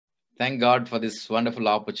Thank God for this wonderful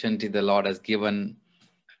opportunity the Lord has given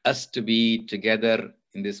us to be together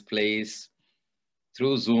in this place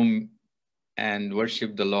through Zoom and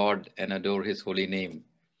worship the Lord and adore His holy name.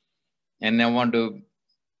 And I want to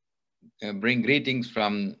bring greetings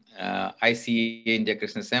from ICA India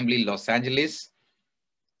Christian Assembly, Los Angeles,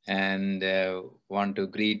 and want to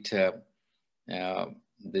greet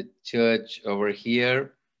the church over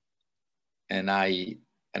here. And I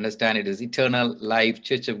understand it is Eternal Life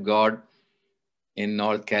Church of God in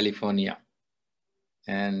North California.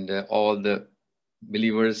 And all the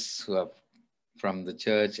believers who are from the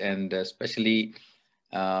church, and especially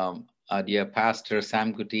our dear Pastor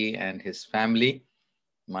Sam Kuti and his family,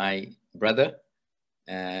 my brother,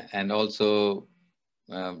 and also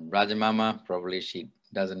Rajamama. Probably she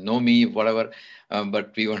doesn't know me, whatever,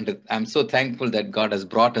 but I'm so thankful that God has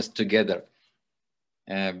brought us together.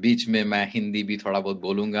 बीच में मैं हिंदी भी थोड़ा बहुत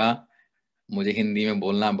बोलूँगा. मुझे हिंदी में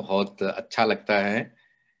बोलना बहुत अच्छा लगता है.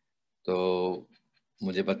 तो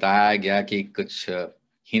मुझे बताया गया कि कुछ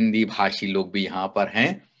हिंदी भाषी लोग भी यहाँ पर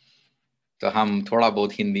हैं, तो हम थोड़ा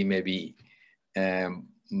बहुत हिंदी में भी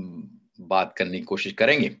बात करने की कोशिश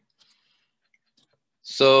करेंगे.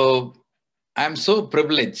 So I'm so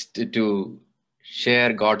privileged to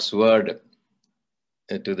share God's word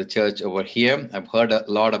to the church over here. I've heard a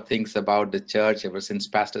lot of things about the church ever since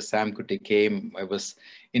Pastor Sam Kuti came. I was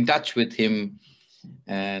in touch with him,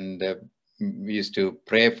 and we used to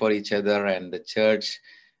pray for each other and the church.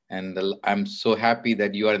 And I'm so happy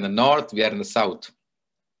that you are in the north, we are in the south,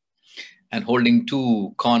 and holding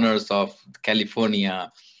two corners of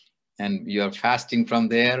California. And you are fasting from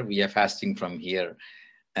there, we are fasting from here.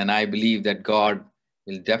 And I believe that God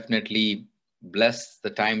will definitely bless the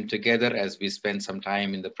time together as we spend some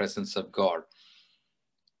time in the presence of God.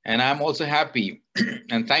 And I'm also happy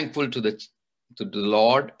and thankful to the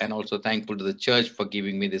Lord, and also thankful to the church for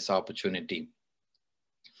giving me this opportunity.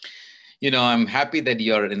 You know, I'm happy that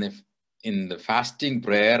you're in the fasting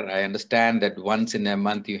prayer. I understand that once in a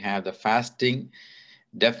month you have the fasting.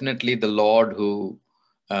 Definitely the Lord who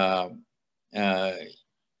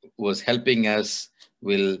was helping us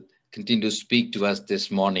will continue to speak to us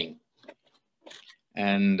this morning.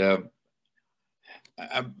 And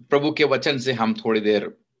प्रभु के वचन से हम थोड़ी देर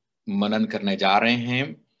मनन करने जा रहे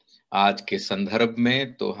हैं आज के संदर्भ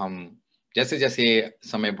में. तो हम जैसे जैसे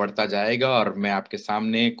समय बढ़ता जाएगा, और मैं आपके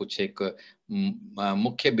सामने कुछ एक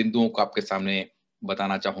मुख्य बिंदुओं को आपके सामने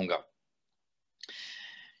बताना चाहूंगा.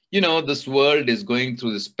 You know, this world is going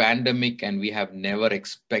through this pandemic, and we have never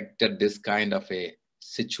expected this kind of a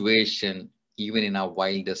situation, even in our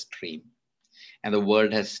wildest dream. And the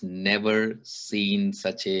world has never seen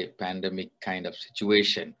such a pandemic kind of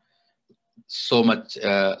situation, so much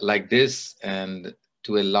like this, and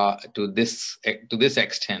to this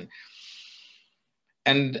extent.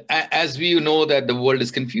 And as we know that the world is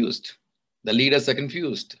confused, the leaders are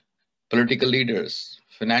confused, political leaders,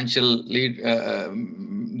 financial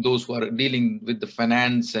those who are dealing with the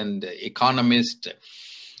finance and economists,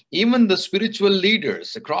 even the spiritual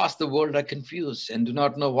leaders across the world are confused and do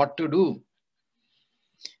not know what to do.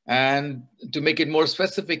 And to make it more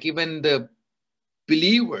specific, even the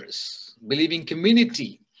believing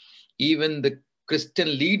community, even the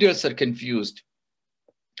Christian leaders are confused.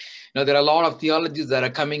 Now, there are a lot of theologies that are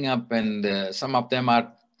coming up, and some of them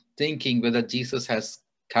are thinking whether Jesus has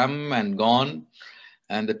come and gone,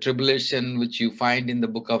 and the tribulation which you find in the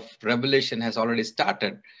book of Revelation has already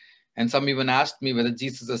started. And some even asked me whether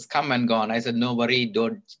Jesus has come and gone. I said, no worry,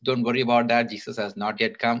 don't worry about that. Jesus has not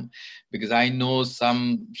yet come, because I know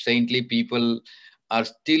some saintly people are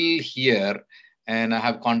still here, and I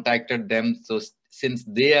have contacted them. So since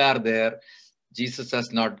they are there, Jesus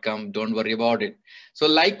has not come. Don't worry about it. So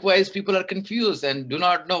likewise, people are confused and do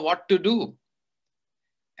not know what to do.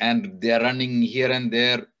 And they are running here and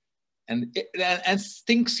there. And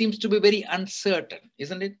things seems to be very uncertain,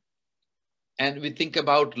 isn't it? And we think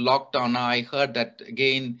about lockdown. Now I heard that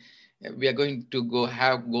again, we are going to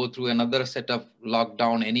go through another set of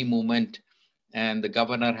lockdown any moment. And the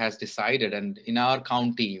governor has decided, and in our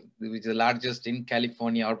county, which is the largest in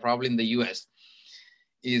California or probably in the US,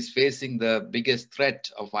 is facing the biggest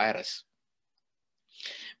threat of virus.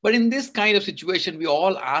 But in this kind of situation, we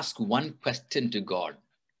all ask one question to God.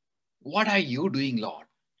 What are you doing, Lord?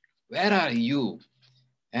 Where are you?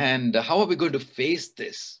 And how are we going to face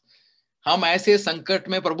this? हम ऐसे संकट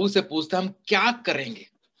में प्रभु से पूछते हम क्या करेंगे?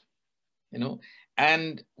 You know,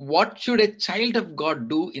 and what should a child of God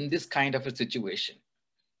do in this kind of a situation?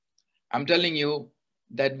 I'm telling you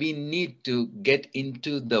that we need to get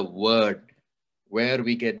into the word, where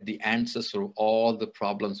we get the answers for all the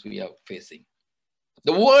problems we are facing.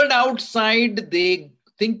 The world outside, they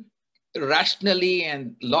think rationally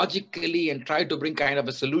and logically and try to bring kind of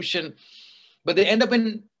a solution, but they end up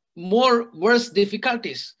in worse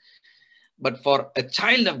difficulties. But for a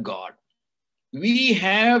child of God, we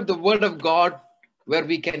have the word of God where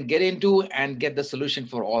we can get into and get the solution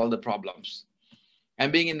for all the problems.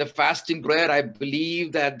 And being in the fasting prayer, I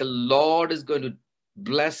believe that the Lord is going to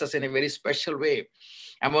bless us in a very special way.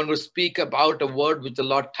 I'm going to speak about a word which the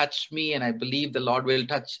Lord touched me, and I believe the Lord will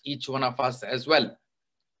touch each one of us as well.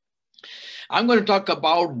 I'm going to talk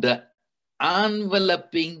about the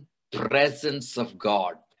enveloping presence of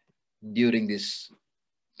God during this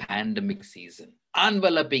pandemic season.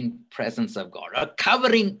 Enveloping presence of God, a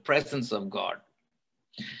covering presence of God.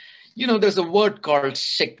 You know, there's a word called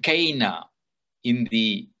Shekinah in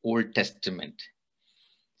the Old Testament.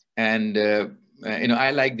 And, you know,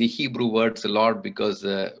 I like the Hebrew words a lot because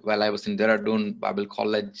while I was in Dehradun Bible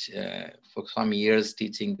College for some years,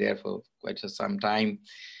 teaching there for quite some time,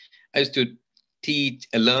 I used to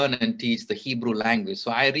learn and teach the Hebrew language. So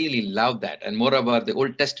I really love that. And moreover, the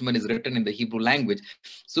Old Testament is written in the Hebrew language.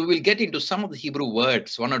 So we'll get into some of the Hebrew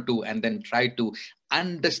words, one or two, and then try to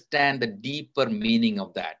understand the deeper meaning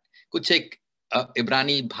of that. कुछ एक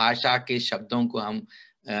इब्रानी भाषा के शब्दों को हम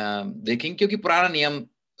देखेंगे क्योंकि पुराना नियम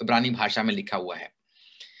इब्रानी भाषा में लिखा हुआ है.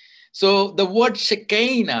 So the word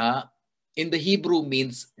Shekinah in the Hebrew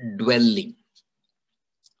means dwelling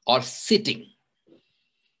or sitting.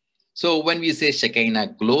 So when we say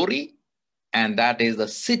Shekinah glory, and that is the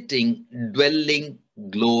sitting, dwelling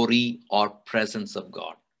glory or presence of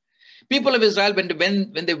God. People of Israel,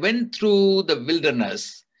 when they went through the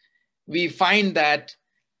wilderness, we find that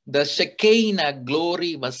the Shekinah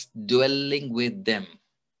glory was dwelling with them,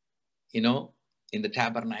 you know, in the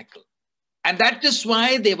tabernacle. And that is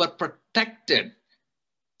why they were protected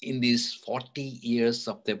in these 40 years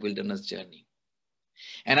of their wilderness journey.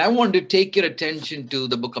 And I want to take your attention to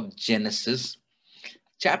the book of Genesis,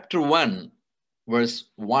 chapter 1, verse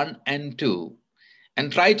 1 and 2,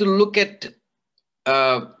 and try to look at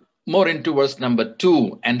more into verse number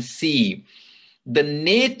 2 and see the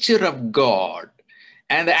nature of God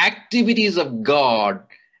and the activities of God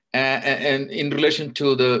and in relation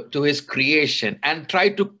to his creation, and try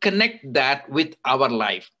to connect that with our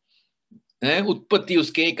life. उत्पत्ति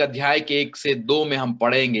उसके एक अध्याय के 1 से 2 में हम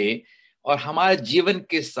पढ़ेंगे और हमारे जीवन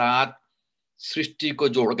के साथ सृष्टि को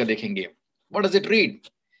जोड़कर देखेंगे. What does it read?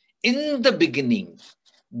 In the beginning,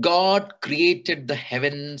 God created the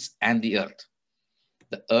heavens and the earth.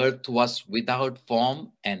 The earth was without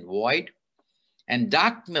form and void, and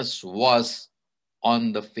darkness was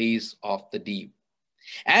on the face of the deep.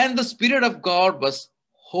 And the Spirit of God was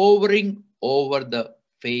hovering over the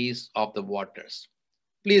face of the waters.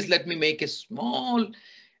 Please let me make a small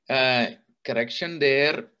correction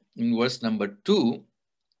there in verse number 2.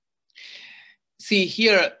 See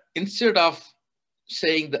here, instead of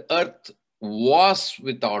saying the earth was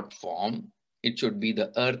without form, it should be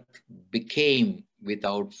the earth became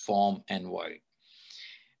without form and void.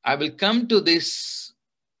 I will come to this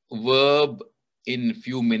verb in a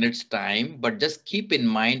few minutes time, but just keep in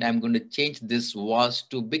mind, I'm going to change this was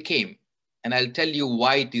to became, and I'll tell you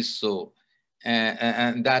why it is so.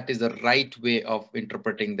 And that is the right way of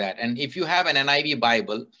interpreting that. And if you have an NIV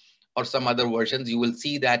Bible or some other versions, you will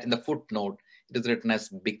see that in the footnote, it is written as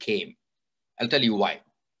became. I'll tell you why.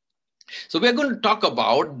 So we're going to talk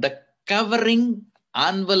about the covering,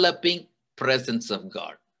 enveloping presence of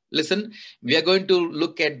God. Listen, we are going to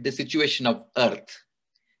look at the situation of earth,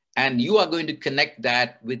 and you are going to connect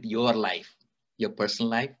that with your life, your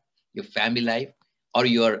personal life, your family life, or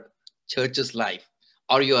your church's life,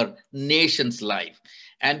 or your nation's life.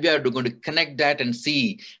 And we are going to connect that and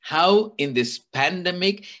see how in this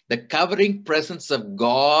pandemic, the covering presence of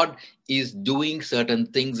God is doing certain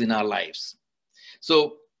things in our lives.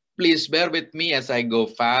 So please bear with me as I go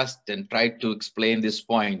fast and try to explain this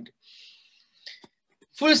point.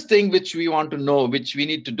 First thing which we want to know, which we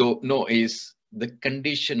need to know is the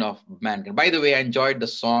condition of mankind. By the way, I enjoyed the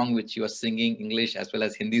song which you are singing, English as well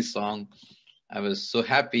as Hindi song. I was so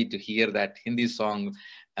happy to hear that Hindi song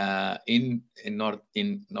in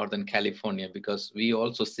Northern California, because we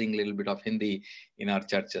also sing a little bit of Hindi in our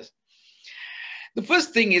churches. The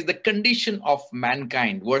first thing is the condition of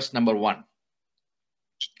mankind, verse number 1.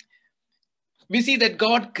 We see that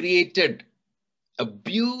God created a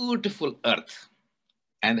beautiful earth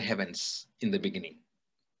and the heavens in the beginning.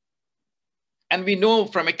 And we know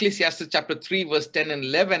from Ecclesiastes chapter 3, verse 10 and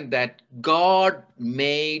 11, that God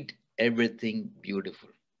made everything beautiful.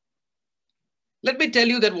 Let me tell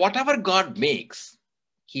you that whatever God makes,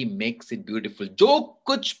 he makes it beautiful. जो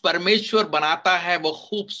कुछ परमेश्वर बनाता है वो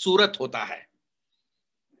खूबसूरत होता है,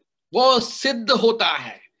 वो सिद्ध होता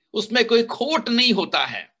है, उसमें कोई खोट नहीं होता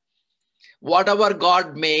है. Whatever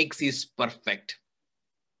God makes is perfect.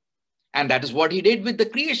 And that is what he did with the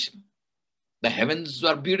creation. The heavens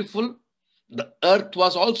were beautiful. The earth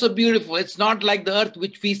was also beautiful. It's not like the earth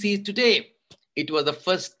which we see today. It was the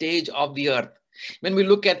first stage of the earth. When we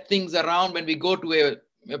look at things around, when we go to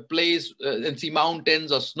a place and see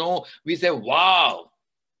mountains or snow, we say, wow,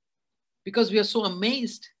 because we are so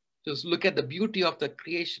amazed to look at the beauty of the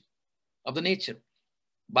creation, of the nature.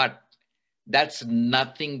 But that's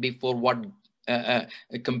nothing before what,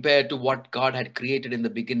 compared to what God had created in the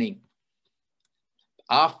beginning.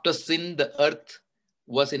 After sin, the earth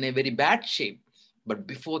was in a very bad shape. But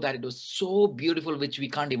before that, it was so beautiful, which we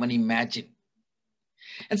can't even imagine.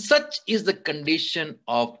 And such is the condition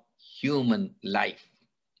of human life,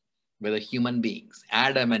 where the human beings,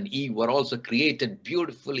 Adam and Eve, were also created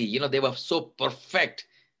beautifully. You know, they were so perfect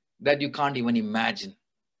that you can't even imagine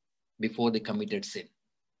before they committed sin.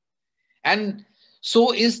 And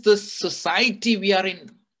so is the society we are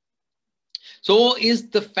in. So is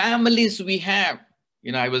the families we have.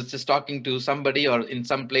 You know, I was just talking to somebody or in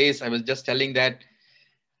some place, I was just telling that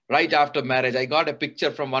right after marriage, I got a picture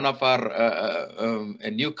from one of our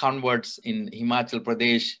new converts in Himachal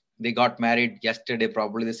Pradesh. They got married yesterday,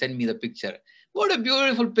 probably. They sent me the picture. What a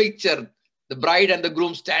beautiful picture. The bride and the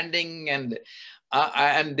groom standing, and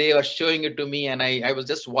they were showing it to me. And I was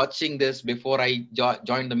just watching this before I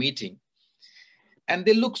joined the meeting. And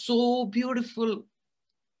they look so beautiful.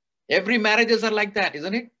 Every marriages are like that,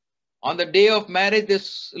 isn't it? On the day of marriage,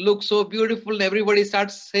 this looks so beautiful, and everybody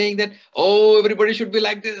starts saying that, oh, everybody should be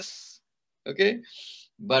like this. Okay.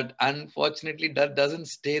 But unfortunately, that doesn't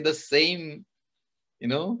stay the same, you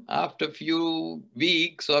know, after a few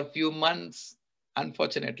weeks or few months.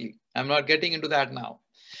 Unfortunately, I'm not getting into that now.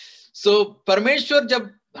 So, परमेश्वर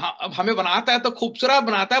जब हमें बनाता है तो खूबसूरत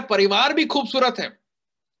बनाता है, परिवार भी खूबसूरत है.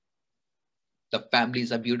 The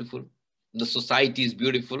families are beautiful. The society is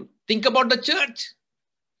beautiful. Think about the church.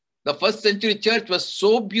 The first century church was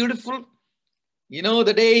so beautiful. You know,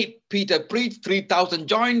 the day Peter preached, 3,000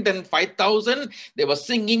 joined and 5,000. They were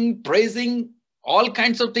singing, praising, all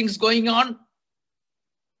kinds of things going on.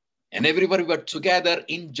 And everybody were together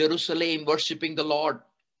in Jerusalem, worshiping the Lord.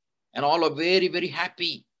 And all are very, very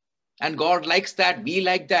happy. And God likes that. We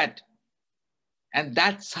like that. And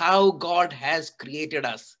that's how God has created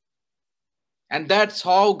us. And that's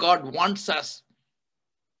how God wants us.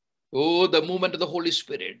 Oh, the movement of the Holy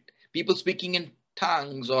Spirit. People speaking in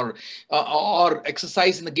tongues or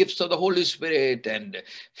exercising the gifts of the Holy Spirit and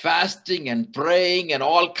fasting and praying and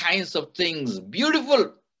all kinds of things.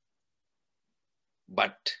 Beautiful.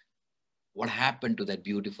 But what happened to that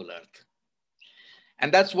beautiful earth?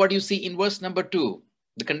 And that's what you see in verse number 2.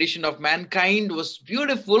 The condition of mankind was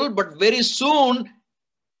beautiful, but very soon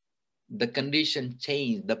the condition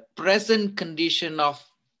changed. The present condition of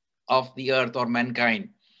the earth or mankind,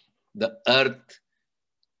 the earth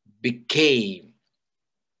became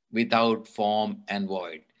without form and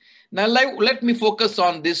void. Now, let me focus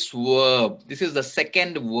on this verb. This is the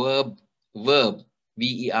second verb,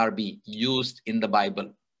 V-E-R-B, used in the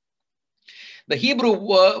Bible. The Hebrew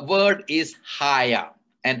word is haya,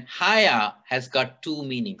 and haya has got two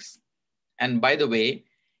meanings. And by the way,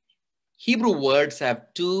 Hebrew words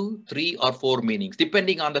have 2, 3, or 4 meanings.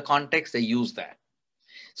 Depending on the context, they use that.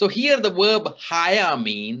 So here the verb haya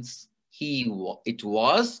means it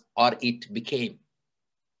was or it became.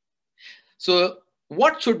 So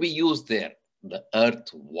what should we use there? The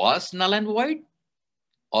earth was null and void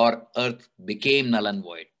or earth became null and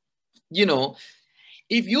void? You know,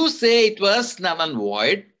 if you say it was null and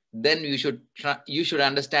void, then you should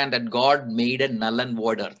understand that God made a null and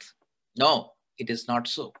void earth. No, it is not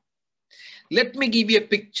so. Let me give you a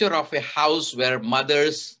picture of a house where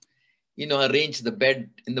mothers, you know, arrange the bed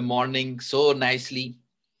in the morning so nicely,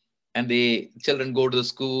 and the children go to the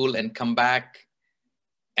school and come back.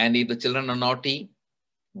 And if the children are naughty,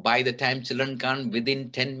 by the time children come, within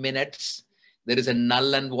 10 minutes, there is a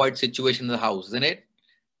null and void situation in the house, isn't it?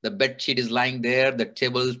 The bed sheet is lying there. The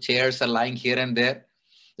table, chairs are lying here and there.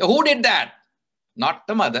 So who did that? Not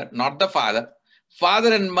the mother, not the father.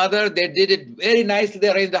 Father and mother, they did it very nicely.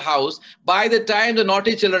 They arranged the house. By the time the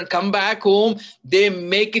naughty children come back home, they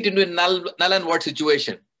make it into a null and void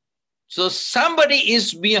situation. So somebody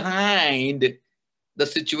is behind the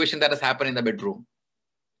situation that has happened in the bedroom.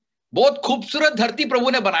 बहुत खूबसूरत धरती प्रभु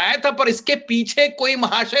ने बनाया था, पर इसके पीछे कोई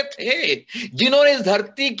महाशय थे जिन्होंने इस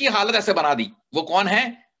धरती की हालत ऐसे बना दी. वो कौन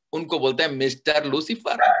है? उनको बोलते हैं mister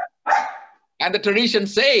Lucifer. And the tradition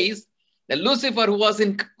says that Lucifer, who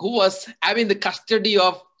was having the custody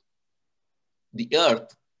of the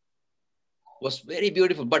earth, was very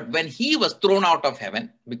beautiful. But when he was thrown out of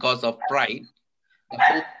heaven because of pride, the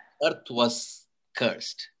whole earth was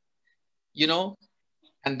cursed. You know,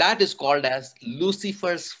 and that is called as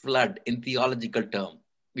Lucifer's flood in theological term.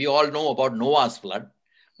 We all know about Noah's flood,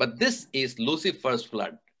 but this is Lucifer's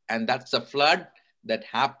flood. And that's a flood that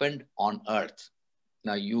happened on earth.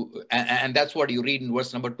 Now and that's what you read in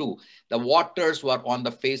verse number 2. The waters were on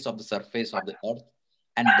the face of the surface of the earth,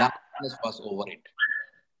 and darkness was over it.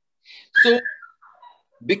 So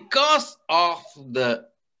because of the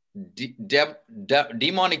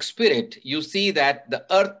demonic spirit, you see that the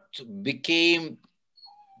earth became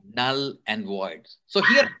null and void. So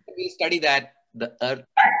here we study that the earth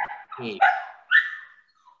came.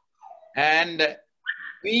 And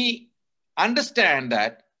we understand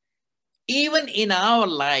that even in our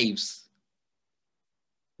lives,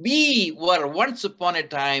 we were once upon a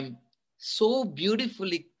time so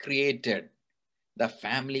beautifully created. The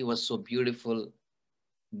family was so beautiful.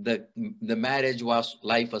 The marriage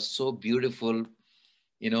life was so beautiful,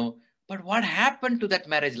 you know. But what happened to that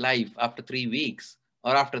marriage life after 3 weeks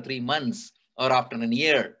or after 3 months or after a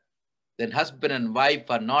year? Then husband and wife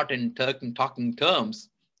are not in talking terms.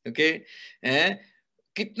 Okay.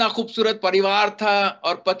 कितना खूबसूरत परिवार था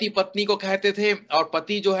और पति पत्नी को कहते थे और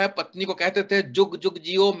पति जो है पत्नी को कहते थे जुग जुग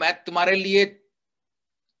जियो, मैं तुम्हारे लिए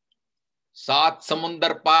 7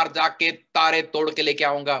 समुंदर पार जाके तारे तोड़ के लेके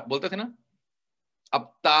आऊंगा, बोलते थे ना।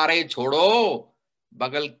 अब तारे छोड़ो,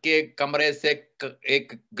 बगल के कमरे से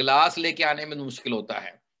एक गिलास लेके आने में मुश्किल होता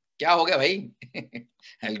है। क्या हो गया भाई?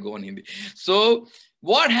 I'll go on Hindi. So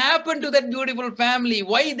what happened to that beautiful family?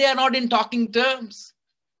 Why they are not in talking terms?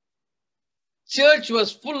 Church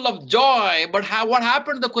was full of joy, but what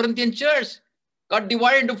happened to the Corinthian church? Got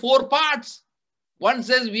divided into 4 parts. One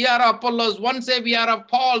says we are Apollos, one says we are of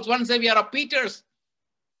Paul's, one says we are of Peter's.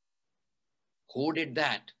 Who did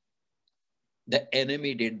that? The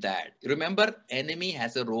enemy did that. Remember, enemy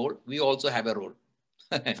has a role. We also have a role.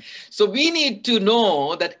 So we need to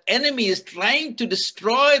know that enemy is trying to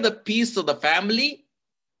destroy the peace of the family,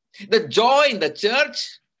 the joy in the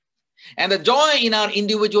church, and the joy in our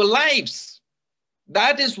individual lives.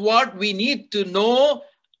 That is what we need to know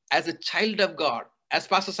as a child of God. As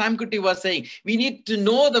Pastor Sam Kuti was saying, we need to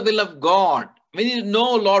know the will of God. We need to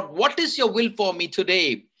know, Lord, what is your will for me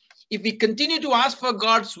today? If we continue to ask for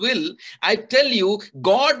God's will, I tell you,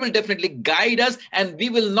 God will definitely guide us and we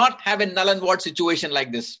will not have a null and void situation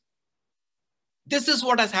like this. This is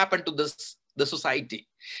what has happened to the society.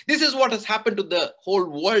 This is what has happened to the whole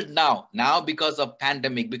world now because of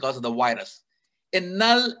pandemic, because of the virus. A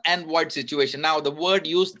null and void situation. Now, the word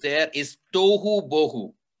used there is tohu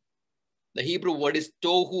bohu. The Hebrew word is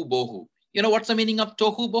tohu bohu. You know what's the meaning of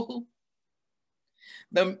tohu bohu?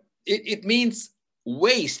 It means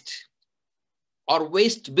waste or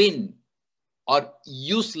waste bin or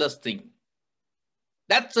useless thing.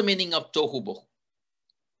 That's the meaning of tohu bohu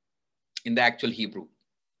in the actual Hebrew.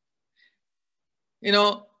 You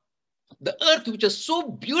know, the earth, which is so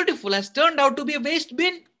beautiful, has turned out to be a waste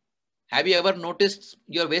bin. Have you ever noticed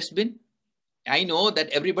your waste bin? I know that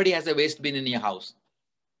everybody has a waste bin in your house.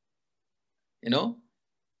 You know,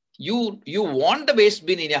 you want the waste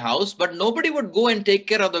bin in your house, but nobody would go and take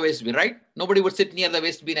care of the waste bin, right? Nobody would sit near the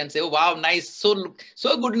waste bin and say, oh, wow, nice, so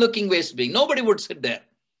good looking waste bin. Nobody would sit there.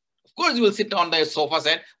 Of course, you will sit on the sofa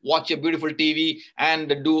set, watch a beautiful TV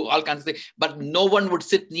and do all kinds of things, but no one would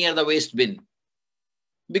sit near the waste bin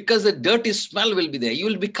because the dirty smell will be there. You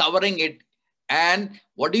will be covering it. And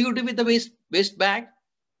what do you do with the waste bag?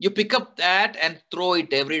 You pick up that and throw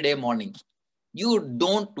it every day morning. You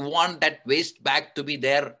don't want that waste bag to be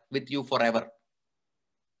there with you forever.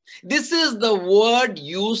 This is the word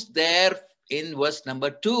used there in verse number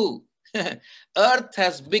 2. Earth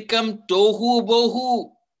has become tohu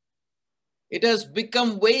bohu. It has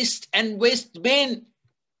become waste and waste bin.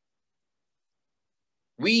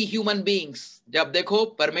 We human beings, जब देखो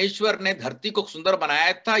परमेश्वर ने धरती को सुंदर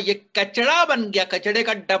बनाया था, ये कचड़ा बन गया, कचड़े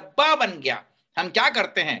का डब्बा बन गया. हम क्या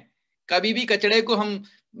करते हैं? कभी भी कचड़े को हम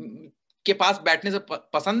के पास बैठने से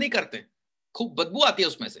पसंद नहीं करते. खूब बदबू आती है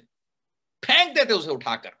उसमें से. फेंक देते उसे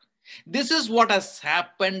उठाकर. This is what has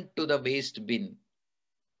happened to the waste bin,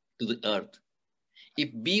 to the earth. If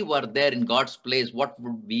we were there in God's place, what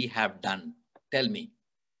would we have done? Tell me.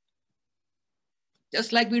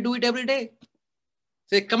 Just like we do it every day.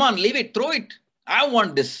 Say, come on, leave it, throw it. I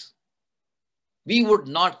want this. We would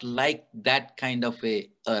not like that kind of a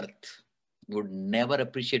earth. We would never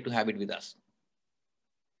appreciate to have it with us.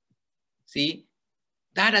 See,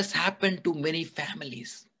 that has happened to many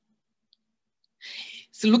families.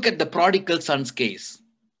 So look at the prodigal son's case.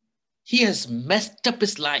 He has messed up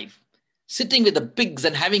his life. sitting with the pigs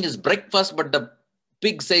and having his breakfast, but the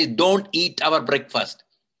pig says, don't eat our breakfast.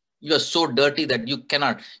 You are so dirty that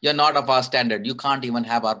you're not of our standard. You can't even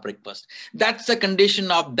have our breakfast. That's the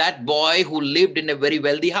condition of that boy who lived in a very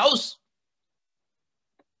wealthy house.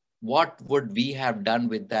 What would we have done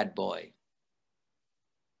with that boy?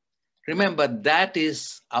 Remember, that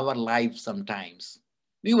is our life sometimes.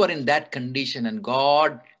 We were in that condition and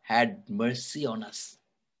God had mercy on us.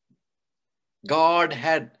 God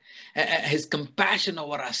had his compassion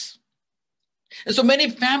over us. And so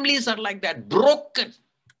many families are like that, broken.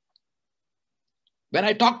 When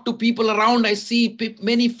I talk to people around, I see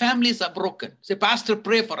many families are broken. Say, Pastor,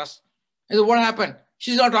 pray for us. I say, what happened?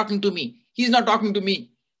 She's not talking to me. He's not talking to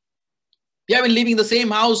me. We have been living the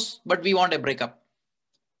same house, but we want a breakup.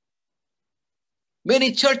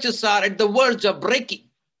 Many churches are at the verge of breaking.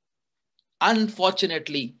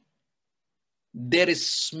 Unfortunately, there is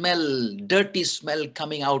smell, dirty smell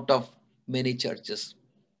coming out of many churches.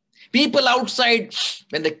 People outside,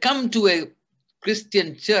 when they come to a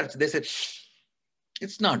Christian church, they say,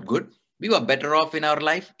 it's not good. We were better off in our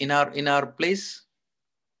life, in our place.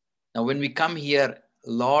 Now, when we come here, a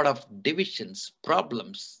lot of divisions,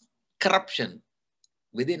 problems, corruption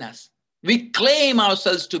within us. We claim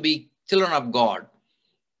ourselves to be children of God,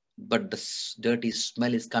 but the dirty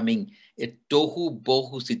smell is coming, a tohu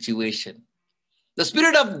bohu situation. The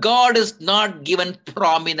Spirit of God is not given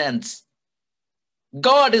prominence.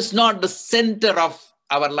 God is not the center of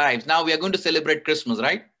our lives. Now we are going to celebrate Christmas,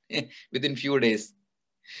 right? Within few days.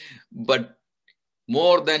 But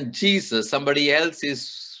more than Jesus, somebody else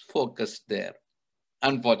is focused there.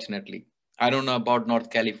 Unfortunately, I don't know about North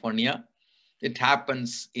California. It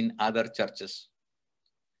happens in other churches.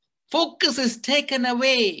 Focus is taken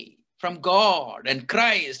away from God and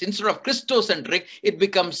Christ. Instead of Christocentric, it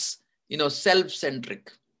becomes,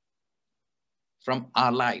 self-centric from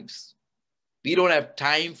our lives. We don't have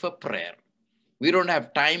time for prayer. We don't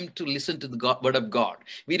have time to listen to the word of God.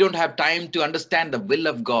 We don't have time to understand the will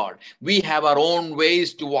of God. We have our own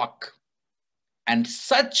ways to walk. And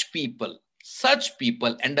such people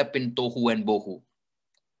end up in tohu and bohu,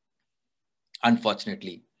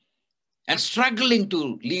 unfortunately, and struggling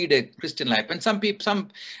to lead a Christian life.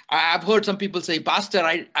 And I've heard some people say, Pastor,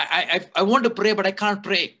 I want to pray, but I can't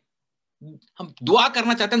pray. हम दुआ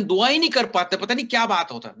करना चाहते हैं, दुआ ही नहीं कर पाते, पता नहीं क्या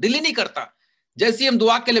बात होता, दिल ही नहीं करता. जैसे हम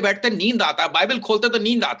दुआ के लिए बैठते हैं, नींद आता है, बाइबल खोलते तो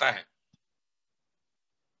नींद आता है.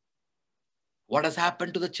 What has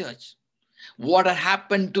happened to the church? What had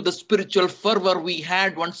happened to the spiritual fervor we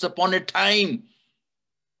had once upon a time?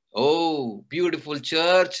 Oh, beautiful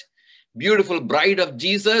church, beautiful bride of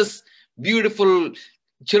Jesus, beautiful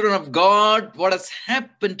children of God. What has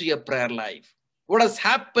happened to your prayer life? What has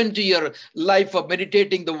happened to your life of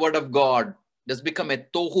meditating the word of God? It has become a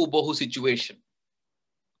tohu bohu situation.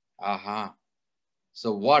 Aha.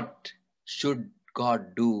 So what should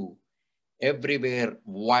God do? Everywhere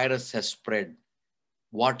virus has spread.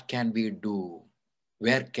 What can we do?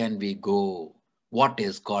 Where can we go? What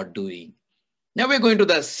is God doing? Now we're going to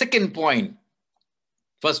the second point.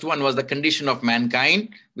 First one was the condition of mankind.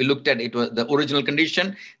 We looked at it was the original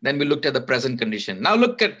condition. Then we looked at the present condition. Now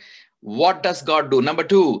look at what does God do? Number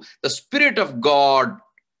two, the Spirit of God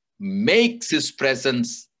makes his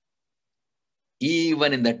presence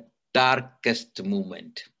even in the darkest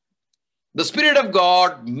moment. The Spirit of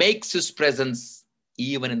God makes his presence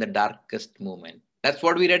even in the darkest moment. That's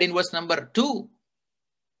what we read in verse number 2.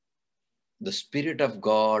 The Spirit of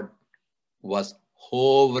God was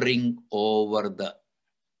hovering over the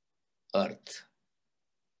earth.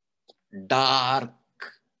 Dark,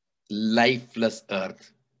 lifeless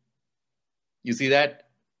earth. You see that?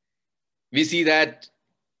 We see that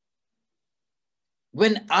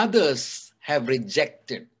when others have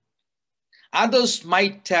rejected, others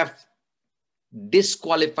might have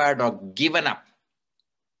disqualified or given up,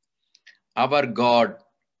 our God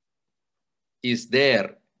is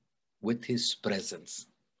there with his presence.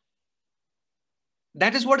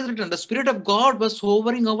 That is what is written. The Spirit of God was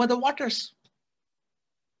hovering over the waters.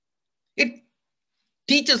 It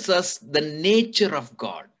teaches us the nature of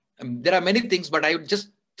God. There are many things, but I would just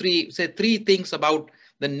say three things about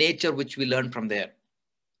the nature which we learn from there.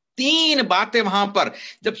 3 बातें वहां पर,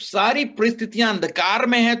 जब सारी परिस्थितियां अंधकार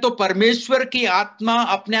में हैं, तो परमेश्वर की आत्मा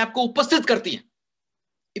अपने आप को उपस्थित करती है.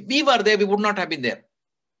 If we were there, we would not have been there.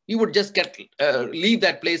 You would just leave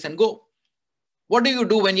that place and go. What do you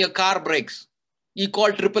do when your car breaks? You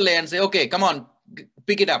call AAA and say, okay, come on,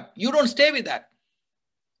 pick it up. You don't stay with that.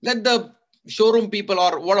 Let the showroom people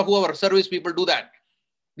or whoever service people do that.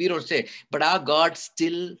 We don't stay. But our God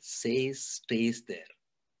still stays there.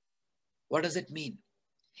 What does it mean?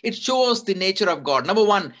 It shows the nature of God. Number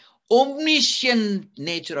one, omniscient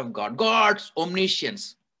nature of God, God's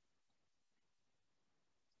omniscience.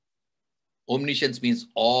 Omniscience means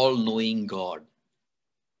all-knowing God.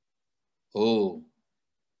 Oh,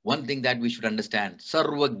 one thing that we should understand,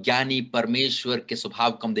 सर्वज्ञानी परमेश्वर के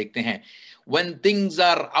स्वभाव को हम देखते हैं. When things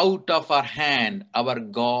are out of our hand, our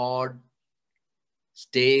God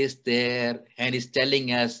stays there and is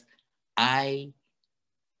telling us, I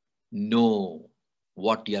know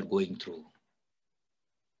what you are going through.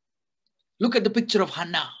 Look at the picture of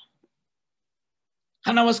Hannah.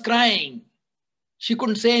 Hannah was crying. She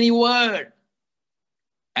couldn't say any word.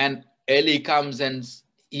 And Eli comes and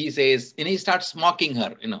he says, and he starts mocking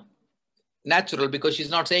her, natural, because she's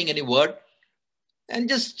not saying any word and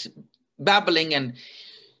just babbling. And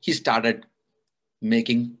he started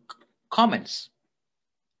making comments.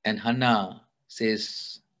 And Hannah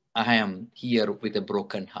says, I am here with a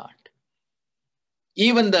broken heart.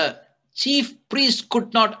 Even the chief priest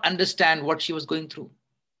could not understand what she was going through.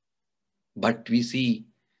 But we see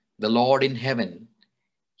the Lord in heaven,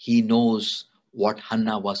 he knows what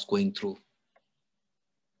Hannah was going through.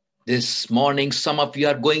 This morning, some of you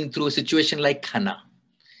are going through a situation like Hannah,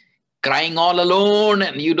 crying all alone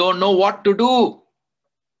and you don't know what to do.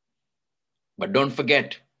 But don't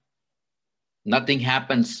forget, nothing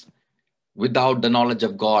happens without the knowledge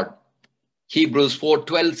of God. Hebrews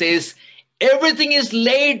 4:12 says, everything is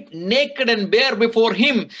laid naked and bare before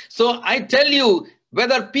him. So I tell you,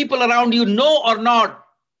 whether people around you know or not,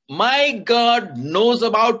 my God knows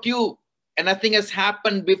about you. And nothing has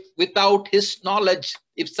happened without his knowledge.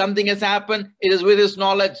 If something has happened, it is with his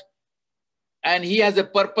knowledge. And he has a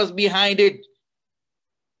purpose behind it.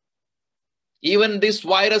 Even this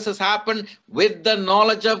virus has happened with the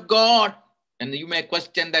knowledge of God. And you may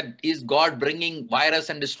question that, is God bringing virus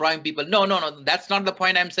and destroying people? No. That's not the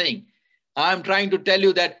point I'm saying. I'm trying to tell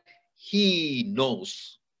you that he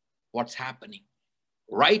knows what's happening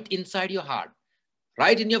right inside your heart,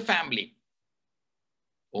 right in your family.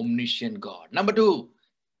 Omniscient God. Number two,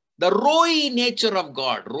 the Roy nature of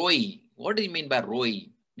God. Roy. What do you mean by Roy?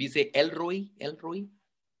 We say El Roy. El Roy.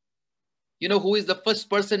 You know who is the first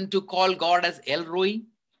person to call God as El Roy?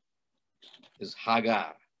 Is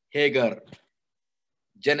Hagar.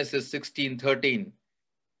 Genesis 16:13,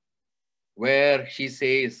 where she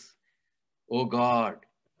says, oh God,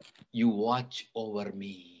 you watch over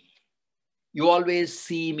me. You always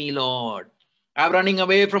see me, Lord. I'm running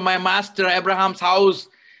away from my master Abraham's house.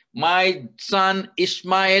 My son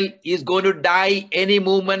Ishmael is going to die any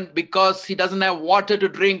moment because he doesn't have water to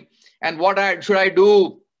drink. And what should I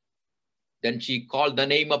do? Then she called the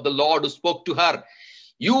name of the Lord who spoke to her.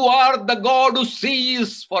 You are the God who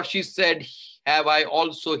sees. For she said, have I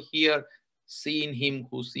also here seen him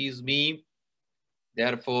who sees me?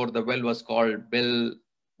 Therefore, the well was called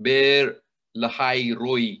Beer Lahai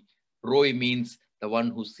Roi. Roi means the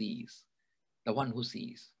one who sees. The one who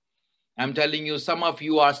sees. I'm telling you, some of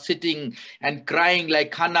you are sitting and crying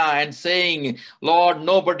like Hannah and saying, Lord,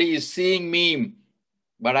 nobody is seeing me.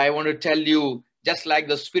 But I want to tell you, just like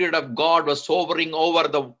the Spirit of God was hovering over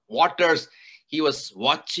the waters, he was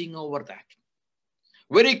watching over that.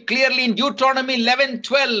 Very clearly in Deuteronomy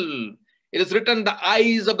 11:12, it is written, the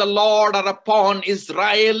eyes of the Lord are upon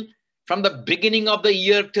Israel from the beginning of the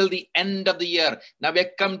year till the end of the year. Now we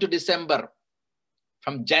have come to December.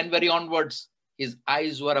 From January onwards, his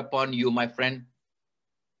eyes were upon you, my friend.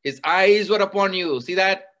 His eyes were upon you. See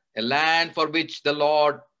that? A land for which the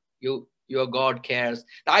Lord, your God cares.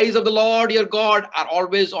 The eyes of the Lord, your God, are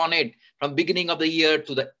always on it from beginning of the year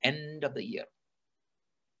to the end of the year.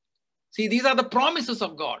 See, these are the promises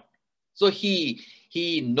of God. So he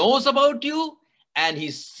knows about you and he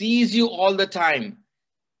sees you all the time.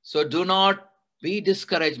 So do not be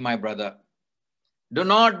discouraged, my brother. Do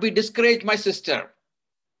not be discouraged, my sister.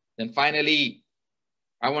 Then finally,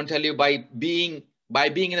 I want to tell you, by being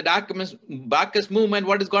in the darkest moment,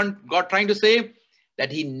 what is God trying to say?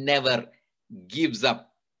 That he never gives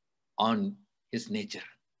up on his nature.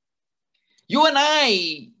 You and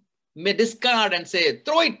I may discard and say,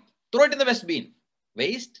 throw it in the waste bin.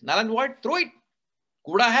 Waste, null and void, throw it.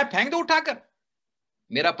 कूड़ा है, फेंक दो उठाकर.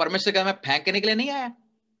 मेरा परमेश्वर का मैं फेंकने के लिए नहीं आया.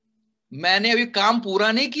 मैंने अभी काम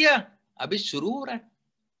पूरा नहीं किया, अभी शुरू हो रहा है.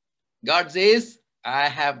 God says,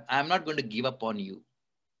 I'm not going to give up on you.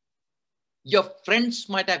 Your friends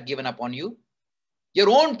might have given up on you. Your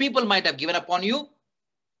own people might have given up on you.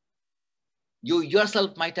 You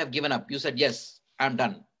yourself might have given up. You said, yes, I'm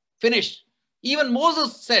done. Finished. Even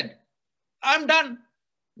Moses said, I'm done.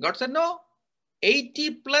 God said, no, 80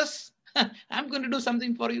 plus, I'm going to do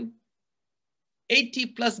something for you. 80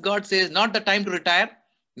 plus, God says, not the time to retire.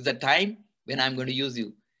 It's the time when I'm going to use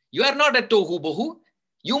you. You are not a tohu bohu.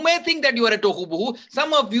 You may think that you are a tohu bohu.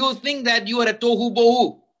 Some of you think that you are a tohu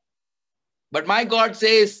bohu. But my God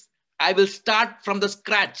says, I will start from the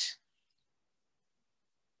scratch.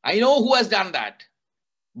 I know who has done that,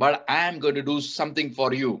 but I am going to do something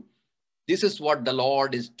for you. This is what the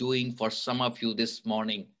Lord is doing for some of you this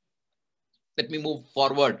morning. Let me move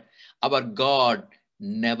forward. Our God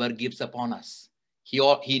never gives up on us.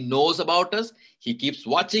 He knows about us. He keeps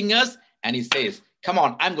watching us and he says, come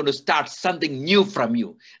on, I'm going to start something new from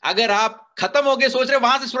you. अगर आप खत्म हो गए सोच रहे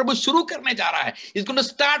वहां से प्रभु शुरू करने जा रहा है. He's going to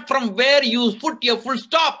start from where you put your full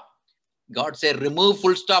stop. God said, remove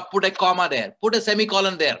full stop, put a comma there, put a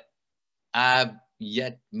semicolon there. I have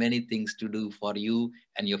yet many things to do for you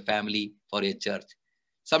and your family, for your church.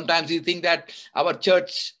 Sometimes you think that our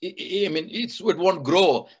church, it won't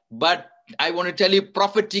grow. But I want to tell you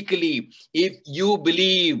prophetically, if you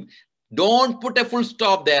believe, don't put a full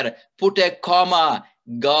stop there. Put a comma.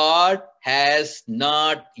 God has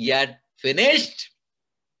not yet finished.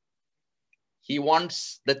 He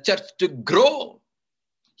wants the church to grow.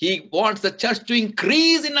 He wants the church to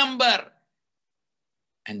increase in number.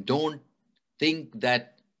 And don't think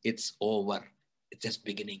that it's over. It's just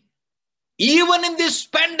beginning. Even in this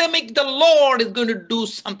pandemic, the Lord is going to do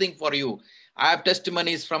something for you. I have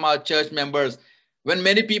testimonies from our church members. When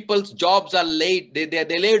many people's jobs are laid, they're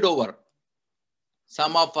laid over.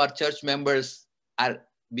 Some of our church members are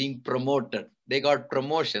being promoted. They got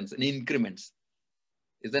promotions and increments.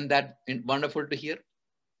 Isn't that wonderful to hear?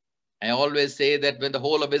 I always say that when the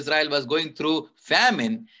whole of Israel was going through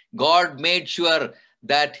famine, God made sure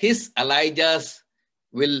that his Elijahs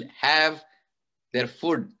will have their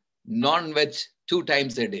food, non-veg 2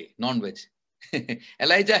 times a day, non-veg.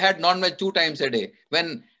 Elijah had non-veg 2 times a day.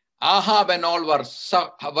 When Ahab and all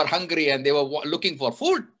were hungry and they were looking for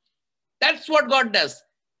food, that's what God does.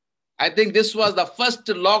 I think this was the first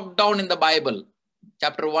lockdown in the Bible.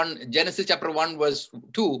 Genesis chapter 1 verse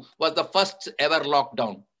 2 was the first ever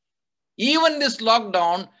lockdown. Even this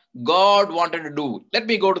lockdown, God wanted to do. Let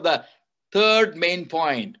me go to the third main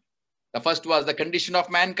point. The first was the condition of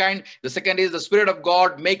mankind. The second is the Spirit of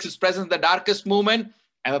God makes his presence the darkest moment.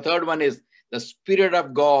 And the third one is the Spirit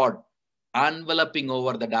of God enveloping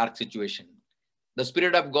over the dark situation. The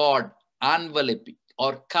Spirit of God enveloping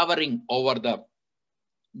or covering over the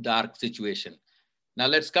dark situation. Now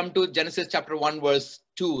let's come to Genesis chapter 1 verse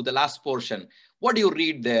 2, the last portion. What do you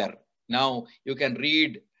read there? Now you can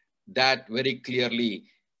read that very clearly.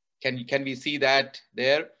 Can we see that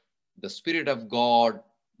there? The Spirit of God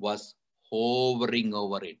was hovering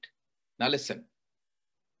over it. Now listen.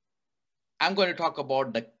 I'm going to talk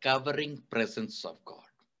about the covering presence of God.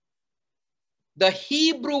 The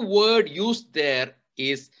Hebrew word used there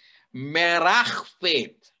is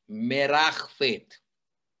merachphet. Merachphet.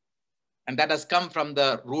 And that has come from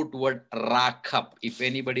the root word rakab. If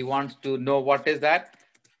anybody wants to know what is that,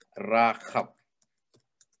 rakab.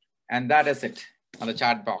 And that is it on the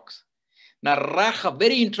chat box. Now, rakab,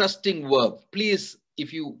 very interesting verb. Please,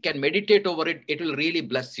 if you can meditate over it, it will really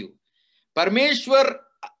bless you. परमेश्वर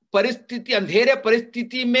परिस्थिति, अंधेरे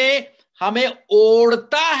परिस्थिति में हमें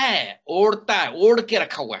ओढ़ता है, ओढ़ के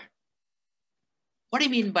रखा हुआ है. What do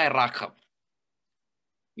you mean by rakab?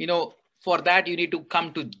 You know, for that you need to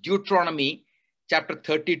come to Deuteronomy chapter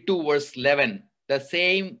 32 verse 11. The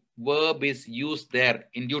same verb is used there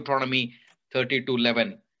in Deuteronomy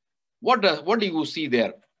 32:11. What do you see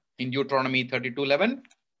there in Deuteronomy 32:11?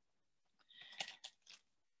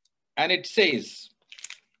 And it says,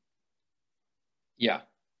 yeah,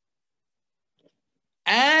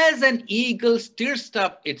 as an eagle stirs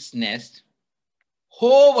up its nest,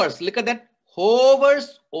 hovers, look at that,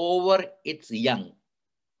 hovers over its young,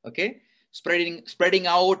 okay, spreading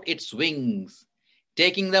out its wings,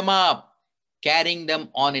 taking them up, carrying them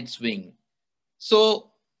on its wing.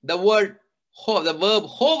 So the verb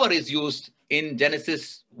hover is used in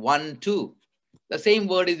Genesis 1:2. The same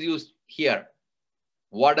word is used here.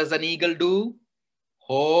 What does an eagle do?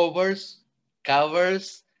 Hovers,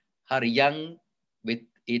 covers her young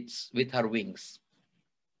with her wings.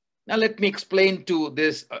 Now let me explain to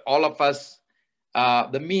this, all of us,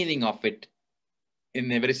 the meaning of it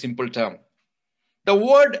in a very simple term. The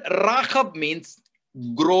word rakab means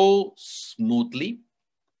grow smoothly.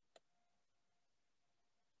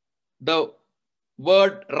 The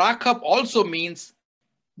word rakab also means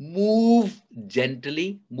move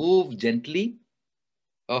gently, move gently.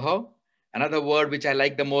 Another word which I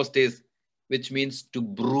like the most is, which means to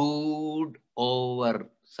brood over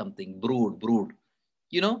something, brood.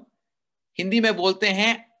 You know, Hindi में बोलते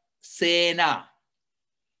हैं सेना.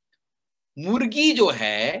 मुर्गी जो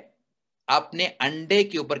है अपने अंडे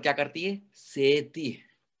के ऊपर क्या करती है? सेती है.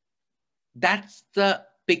 That's the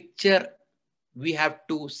picture we have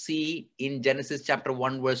to see in Genesis chapter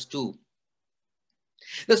 1 verse 2.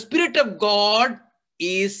 The Spirit of God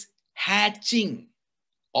is hatching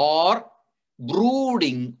or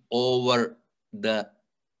brooding over the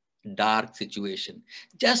dark situation.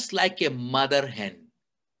 Just like a mother hen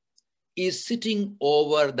is sitting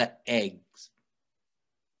over the eggs.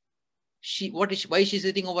 Why is she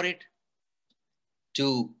sitting over it?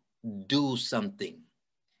 To do something.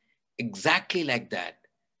 Exactly like that.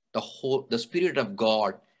 The Spirit of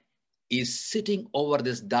God is sitting over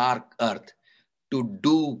this dark earth to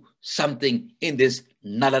do something in this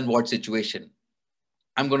null and void situation.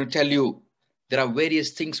 I'm going to tell you, there are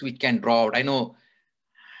various things we can draw out. I know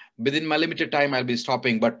within my limited time, I'll be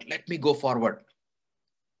stopping, but let me go forward.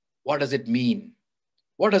 What does it mean?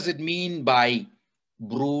 What does it mean by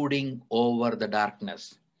brooding over the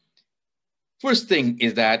darkness? First thing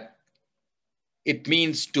is that it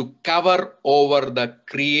means to cover over the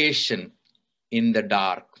creation in the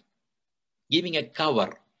dark, giving a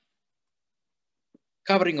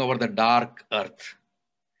covering over the dark earth.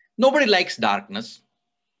 Nobody likes darkness,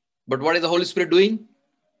 but what is the Holy Spirit doing?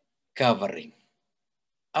 Covering.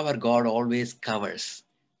 Our God always covers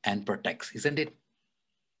and protects, isn't it?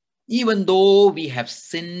 Even though we have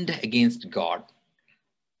sinned against God,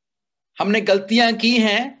 हमने गलतियां की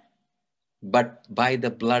हैं, but by the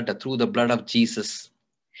blood, through the blood of Jesus,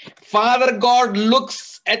 Father God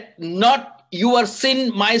looks at not your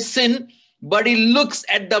sin, my sin, but he looks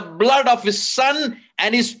at the blood of his Son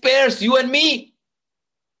and he spares you and me.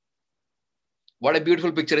 What a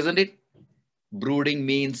beautiful picture, isn't it? Brooding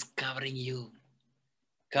means covering you.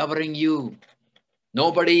 Covering you.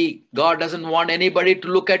 God doesn't want anybody to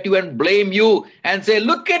look at you and blame you and say,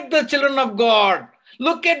 look at the children of God.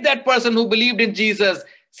 Look at that person who believed in Jesus.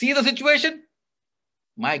 See the situation?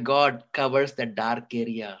 My God covers the dark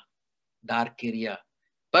area. Dark area.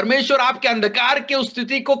 परमेश्वर आपके अंधकार के उस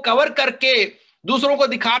स्थिति को cover करके दूसरों को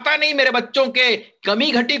दिखाता नहीं, मेरे बच्चों के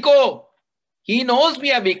कमी घटी को. He knows we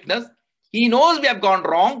have weakness. He knows we have gone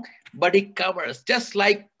wrong, but he covers, just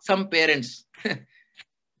like some parents.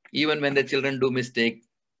 Even when the children do mistake,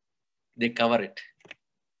 they cover it.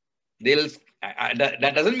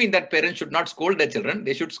 That doesn't mean that parents should not scold their children.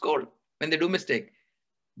 They should scold when they do mistake.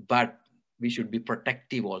 But we should be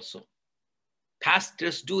protective also.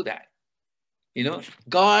 Pastors do that. You know,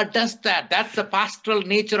 God does that. That's the pastoral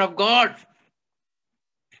nature of God.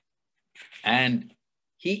 And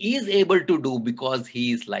he is able to do because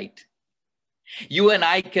he is light. You and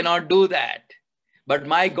I cannot do that. But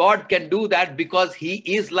my God can do that because he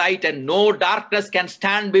is light and no darkness can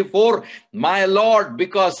stand before my Lord,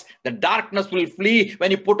 because the darkness will flee when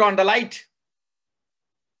you put on the light.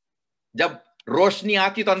 जब रोशनी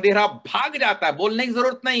आती तो अंधेरा भाग जाता है, बोलने की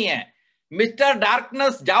जरूरत नहीं है. मिस्टर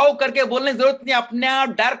डार्कनेस जाओ करके बोलने की जरूरत नहीं, अपने आप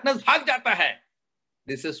डार्कनेस भाग जाता है.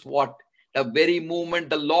 This is what, the very moment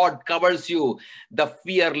the Lord covers you, the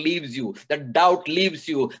fear leaves you, the doubt leaves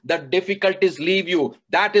you, the difficulties leave you.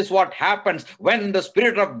 That is what happens when the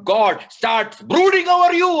Spirit of God starts brooding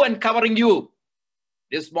over you and covering you.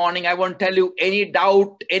 This morning, I won't tell you any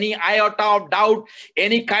doubt, any iota of doubt,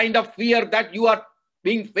 any kind of fear that you are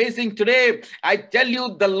facing today. I tell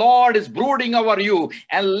you, the Lord is brooding over you,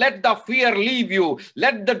 and let the fear leave you.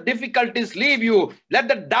 Let the difficulties leave you. Let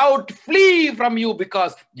the doubt flee from you,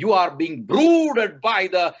 because you are being brooded by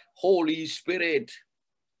the Holy Spirit.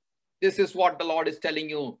 This is what the Lord is telling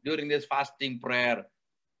you during this fasting prayer.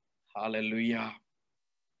 Hallelujah.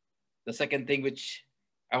 The second thing which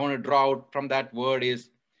I want to draw out from that word is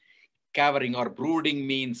covering or brooding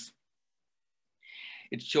means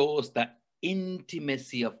it shows the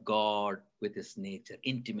intimacy of God with his nature.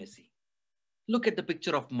 Intimacy. Look at the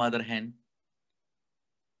picture of mother hen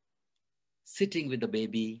sitting with the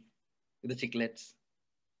baby, with the chicklets.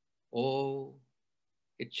 Oh,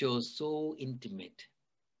 it shows so intimate,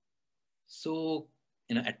 so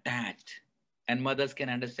attached. And mothers can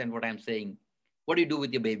understand what I'm saying. What do you do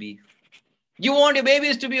with your baby? You want your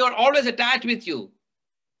babies to be always attached with you.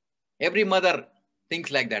 Every mother thinks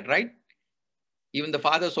like that, right? Even the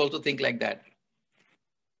fathers also think like that.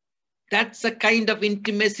 That's the kind of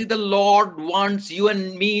intimacy the Lord wants you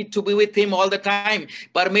and me to be with him all the time.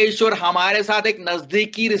 परमेश्वर हमारे साथ एक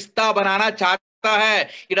नजदीकी रिश्ता बनाना चाहता है.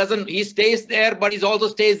 He stays there, but he also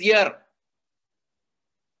stays here.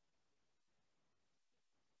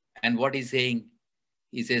 And what he's saying,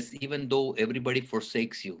 he says, even though everybody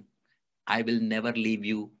forsakes you, I will never leave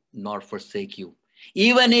you nor forsake you.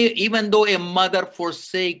 Even though a mother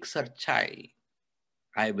forsakes her child,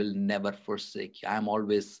 I will never forsake you. I'm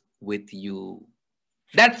always with you.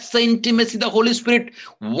 That's the intimacy the Holy Spirit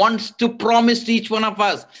wants to promise to each one of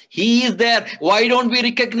us. He is there. Why don't we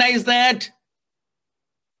recognize that?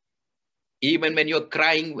 Even when you're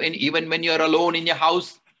crying, even when you're alone in your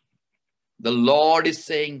house, the Lord is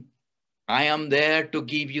saying, I am there to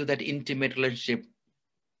give you that intimate relationship.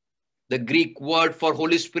 The Greek word for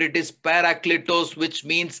Holy Spirit is parakletos, which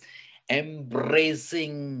means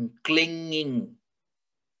embracing, clinging.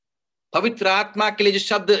 पवित्र आत्मा के लिए जो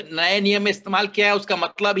शब्द नए नियम में इस्तेमाल किया है उसका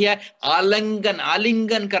मतलब ही है आलिंगन,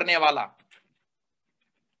 आलिंगन करने वाला.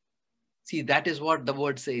 See, that is what the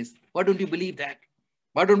word says. Why don't you believe that?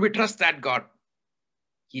 Why don't we trust that God?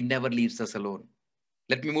 He never leaves us alone.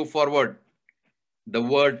 Let me move forward. The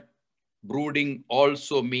word brooding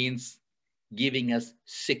also means giving us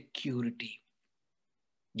security.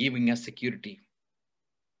 Giving us security.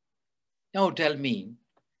 Now tell me,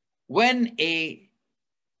 when a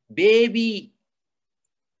baby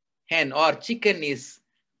hen or chicken is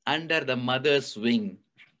under the mother's wing,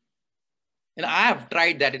 I have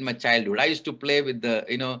tried that in my childhood. I used to play with the,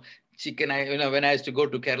 chicken. When I used to go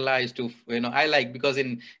to Kerala, I used to, I like, because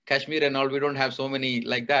in Kashmir and all, we don't have so many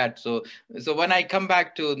like that. So when I come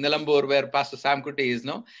back to Nilambur, where Pastor Sam Kuti is,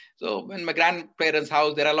 so when my grandparents'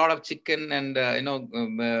 house, there are a lot of chicken and,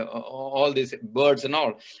 all these birds and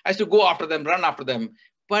all. I used to go after them, run after them.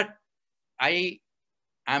 But I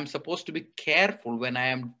am supposed to be careful when I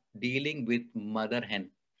am dealing with mother hen.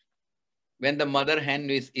 When the mother hen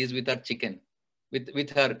is with her chicken, with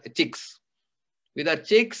her chicks. With her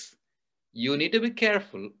chicks, you need to be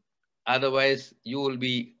careful. Otherwise, you will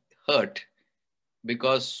be hurt.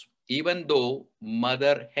 Because even though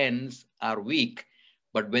mother hens are weak,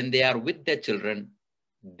 but when they are with their children,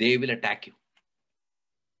 they will attack you.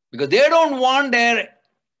 Because they don't want their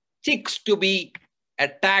chicks to be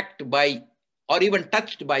attacked by or even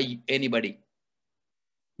touched by anybody.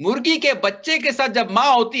 मुर्गी के बच्चे के साथ जब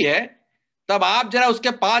माँ होती है, तब आप जरा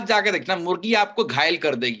उसके पास जाकर देखना, मुर्गी आपको घायल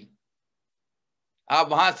कर देगी. आप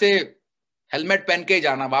वहां से हेलमेट पहन के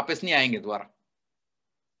जाना, वापस नहीं आएंगे दोबारा.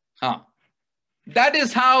 हाँ, that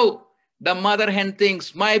is how the mother hen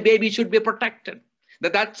thinks. My baby should be protected.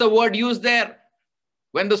 That's a word used there.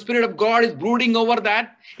 When the Spirit of God is brooding over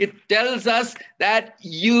that, it tells us that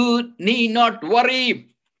you need not worry.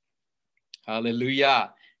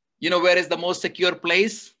 Hallelujah. Where is the most secure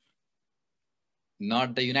place?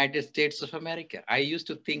 Not the United States of America. I used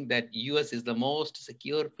to think that US is the most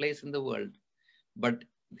secure place in the world. But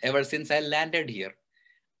ever since I landed here,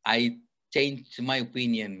 I changed my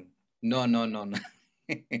opinion. No.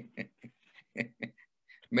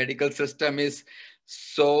 Medical system is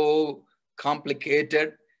so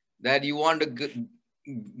complicated that you want to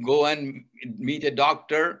go and meet a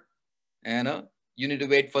doctor, you need to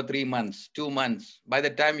wait for 3 months, 2 months. By the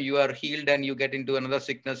time you are healed and you get into another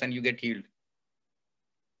sickness and you get healed.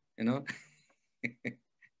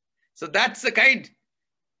 So that's the kind.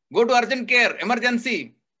 Go to urgent care,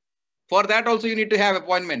 emergency. For that also you need to have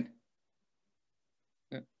appointment.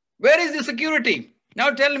 Where is the security?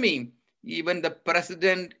 Now tell me, even the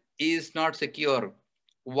president is not secure.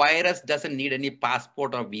 Virus doesn't need any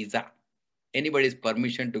passport or visa. Anybody's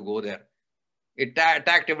permission to go there. It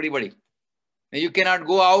attacked everybody. You cannot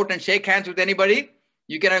go out and shake hands with anybody.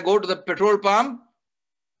 You cannot go to the petrol pump.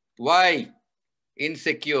 Why?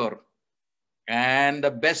 Insecure. And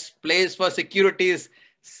the best place for security is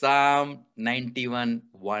Psalm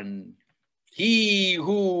 91:1. He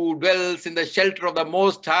who dwells in the shelter of the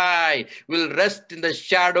Most High will rest in the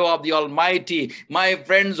shadow of the Almighty. My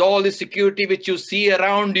friends, all the security which you see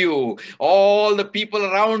around you, all the people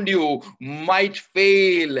around you might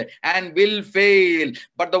fail and will fail.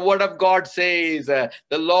 But the word of God says,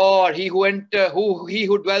 the Lord, he who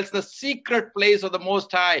dwells in the secret place of the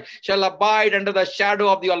Most High shall abide under the shadow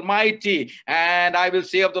of the Almighty. And I will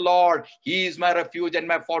say of the Lord, he is my refuge and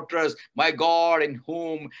my fortress, my God in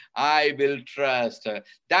whom I will trust.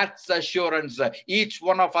 That's assurance each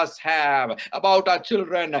one of us have about our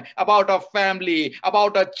children, about our family,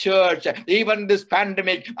 about our church. Even this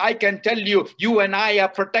pandemic, I can tell you, you and I are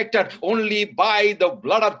protected only by the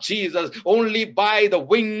blood of Jesus, only by the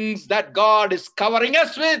wings that God is covering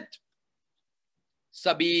us with.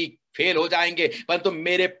 सभी fail हो जाएंगे, परंतु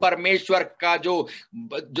मेरे परमेश्वर का जो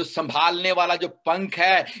संभालने वाला जो पंख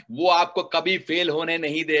है, वो आपको कभी फेल होने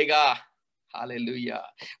नहीं देगा. Hallelujah.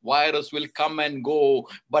 Virus will come and go,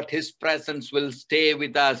 but his presence will stay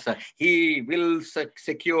with us. He will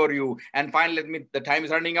secure you. And finally, the time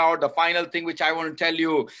is running out. The final thing which I want to tell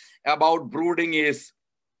you about brooding is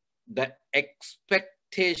the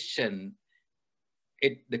expectation.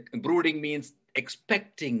 The brooding means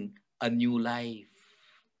expecting a new life.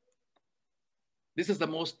 This is the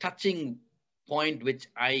most touching point which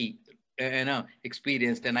I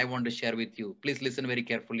experienced and I want to share with you. Please listen very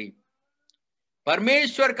carefully.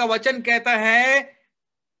 परमेश्वर का वचन कहता है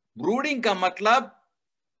brooding का मतलब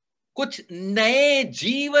कुछ नए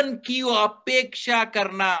जीवन की अपेक्षा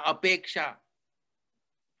करना, अपेक्षा.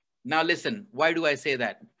 Now listen, why do I say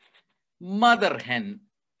that? Mother hen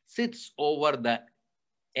sits over the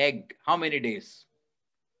egg. How many days?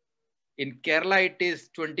 In Kerala, it is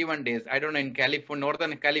 21 days. I don't know in California,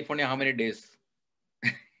 Northern California, how many days?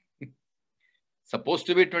 Supposed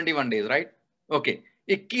to be 21 days, right? Okay.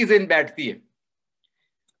 21 दिन बैठती है.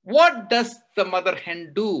 What does the mother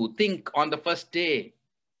hen do? Think on the first day.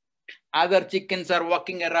 Other chickens are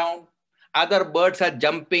walking around. Other birds are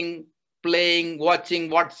jumping, playing, watching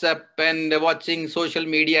WhatsApp and watching social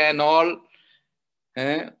media and all.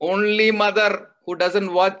 Only mother who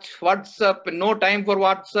doesn't watch WhatsApp, no time for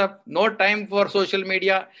WhatsApp, no time for social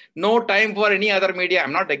media, no time for any other media.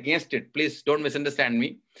 I'm not against it. Please don't misunderstand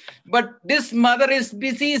me. But this mother is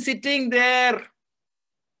busy sitting there.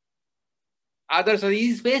 Others are,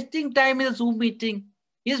 he's wasting time in the Zoom meeting.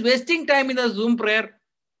 He's wasting time in the Zoom prayer.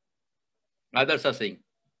 Others are saying,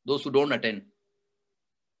 those who don't attend.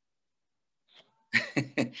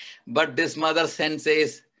 But this mother hen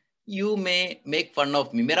says, you may make fun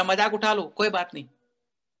of me. Mera mazak utha lo, koi baat nahi.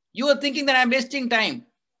 You are thinking that I'm wasting time.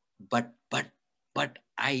 But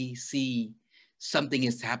I see something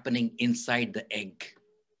is happening inside the egg.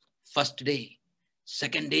 First day,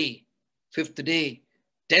 second day, fifth day,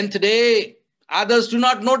 10th day. Others do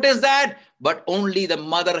not notice that, but only the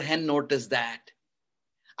mother hen noticed that.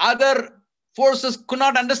 Other forces could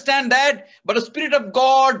not understand that, but the Spirit of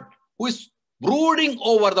God, who is brooding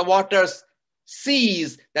over the waters,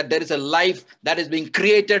 sees that there is a life that is being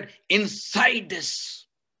created inside this.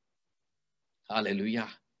 Hallelujah.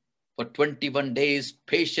 For 21 days,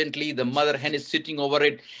 patiently, the mother hen is sitting over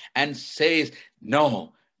it and says,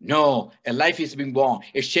 no, a life is being born.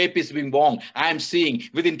 A shape is being born. I am seeing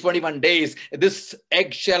within 21 days, this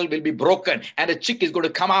eggshell will be broken and a chick is going to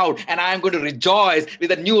come out and I am going to rejoice with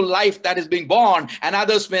a new life that is being born. And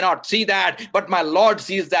others may not see that, but my Lord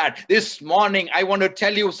sees that. This morning, I want to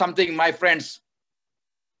tell you something, my friends.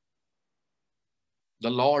 The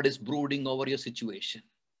Lord is brooding over your situation.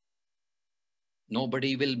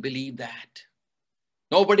 Nobody will believe that.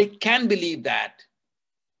 Nobody can believe that.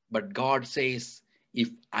 But God says, if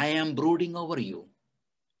I am brooding over you,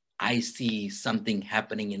 I see something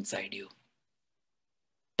happening inside you.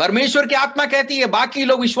 परमेश्वर की आत्मा कहती है बाकी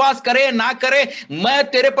लोग विश्वास करें ना करें,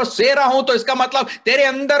 मैं तेरे पर से रहा हूं तो इसका मतलब तेरे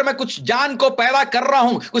अंदर मैं कुछ जान को पैदा कर रहा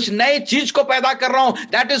हूं, कुछ नई चीज को पैदा कर रहा हूं.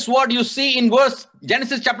 That is what you see in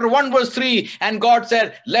Genesis chapter 1 verse 3. And God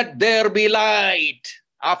said, let there be light.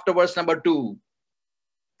 After verse number 2.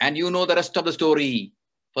 And you know the rest of the story.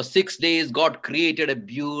 For 6 days, God created a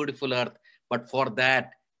beautiful earth. But for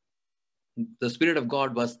that, the Spirit of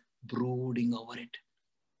God was brooding over it.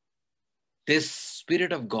 This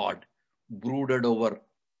Spirit of God brooded over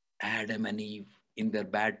Adam and Eve in their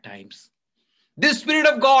bad times. This Spirit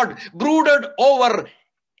of God brooded over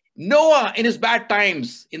Noah in his bad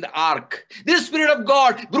times in the ark. This Spirit of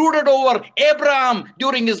God brooded over Abraham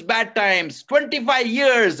during his bad times, 25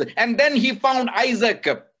 years. And then he found Isaac.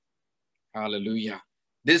 Hallelujah.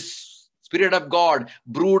 This Spirit of God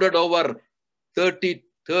brooded over 2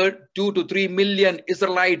 to 3 million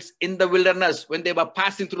Israelites in the wilderness. When they were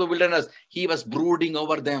passing through the wilderness, he was brooding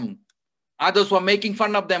over them. Others were making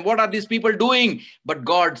fun of them. What are these people doing? But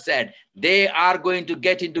God said, they are going to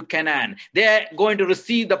get into Canaan. They are going to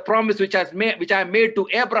receive the promise which I made to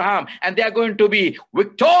Abraham. And they are going to be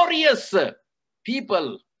victorious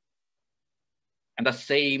people. And the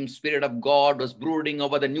same Spirit of God was brooding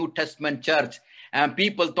over the New Testament church. And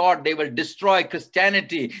people thought they will destroy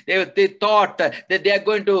Christianity. They thought that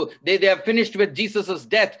they are finished with Jesus's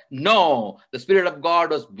death. No, the Spirit of God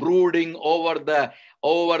was brooding over the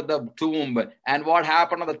tomb. And what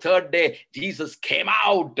happened on the third day? Jesus came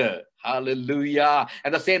out. Hallelujah.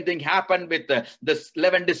 And the same thing happened with the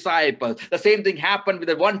 11 disciples. The same thing happened with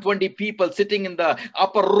the 120 people sitting in the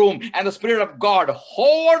upper room. And the Spirit of God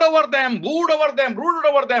hovered over them, brooded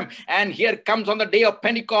over them. And here comes on the day of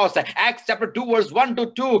Pentecost, Acts chapter 2, verse 1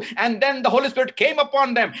 to 2. And then the Holy Spirit came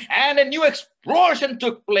upon them and a new explosion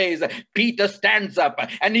took place. Peter stands up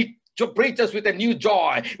and he to preach us with a new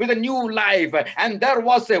joy, with a new life. And there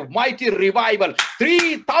was a mighty revival.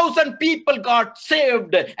 3,000 people got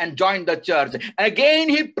saved and joined the church. Again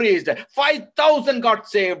he preached. 5,000 got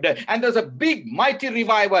saved. And there's a big mighty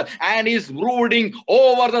revival. And he's ruling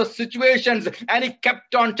over the situations. And he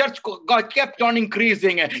kept on, church God kept on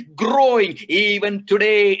increasing, growing. Even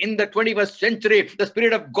today in the 21st century, the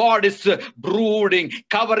Spirit of God is brooding,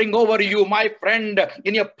 covering over you, my friend,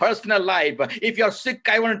 in your personal life. If you're sick,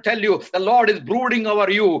 I want to tell you, the Lord is brooding over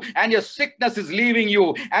you, and your sickness is leaving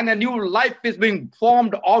you, and a new life is being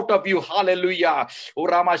formed out of you. Hallelujah.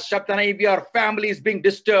 If your family is being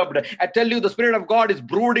disturbed, I tell you, the Spirit of God is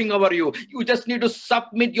brooding over you. You just need to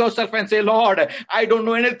submit yourself and say, Lord, I don't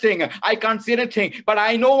know anything. I can't see anything, but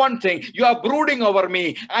I know one thing. You are brooding over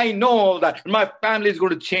me. I know that my family is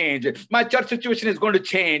going to change. My church situation is going to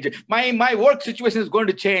change. My work situation is going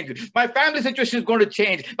to change. My family situation is going to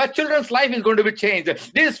change. My children's life is going to be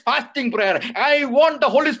changed. This fasting prayer, I want the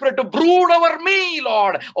Holy Spirit to brood over me,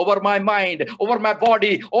 Lord, over my mind, over my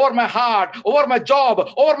body, over my heart, over my job,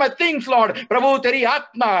 over my things, Lord. प्रभु तेरी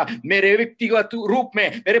आत्मा मेरे व्यक्तिगत रूप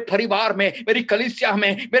में, मेरे परिवार में, मेरी कलीसिया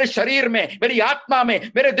में, मेरे शरीर में, मेरी आत्मा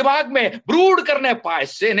में, मेरे दिमाग में ब्रूड करने पाए,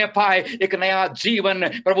 सहने पाए, एक नया जीवन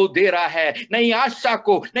प्रभु दे रहा है, नई आशा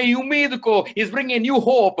को, नई उम्मीद को. He's bringing new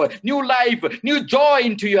hope, new life, new joy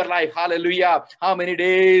into your life. Hallelujah. How many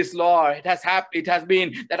days, Lord, it has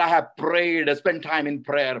been that I have prayed, spent time in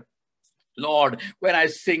prayer. Lord, when I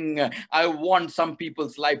sing, I want some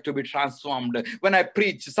people's life to be transformed. When I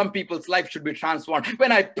preach, some people's life should be transformed.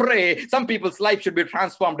 When I pray, some people's life should be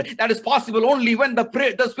transformed. That is possible only when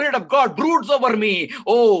the Spirit of God broods over me.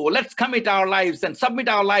 Oh, let's commit our lives and submit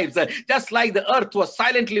our lives, just like the earth was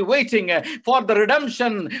silently waiting for the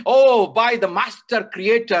redemption, oh, by the Master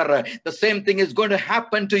Creator. The same thing is going to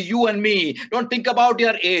happen to you and me. Don't think about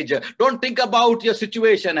your age. Don't think about your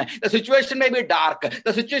situation. The situation may be dark.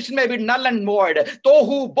 The situation may be null and void.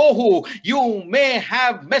 Tohu bohu. You may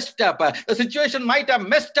have messed up. The situation might have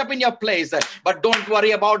messed up in your place, but don't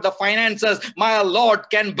worry about the finances. My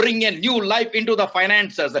Lord can bring a new life into the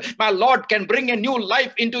finances. My Lord can bring a new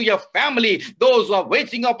life into your family. Those who are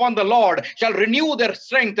waiting upon the Lord shall renew their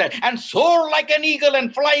strength and soar like an eagle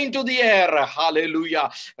and fly into the air.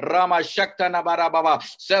 Hallelujah. Rama Shakta Nabarababa.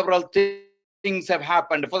 Several things have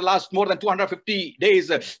happened. For the last more than 250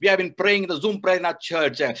 days, we have been praying the Zoom prayer in our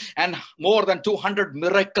church, and more than 200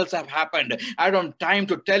 miracles have happened. I don't have time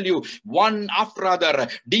to tell you, one after other,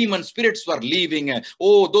 demon spirits were leaving.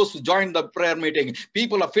 Oh, those who joined the prayer meeting,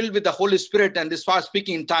 people are filled with the Holy Spirit and this fast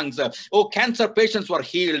speaking in tongues. Oh, cancer patients were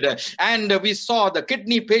healed, and we saw the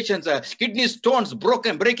kidney patients, kidney stones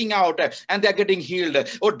breaking out, and they're getting healed.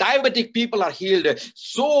 Oh, diabetic people are healed.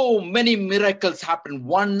 So many miracles happened,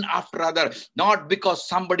 one after other. Not because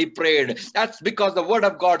somebody prayed. That's because the word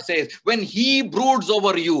of God says, when he broods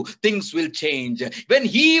over you, things will change. When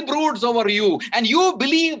he broods over you and you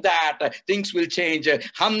believe that, things will change.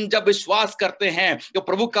 हम जब विश्वास करते हैं जो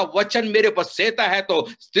प्रभु का वचन मेरे पर सेता है तो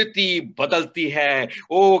स्थिति बदलती है.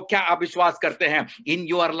 ओ, क्या आप विश्वास करते हैं? In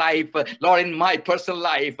your life, Lord, in my personal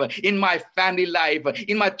life, in my family life,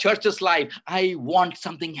 in my church's life, I want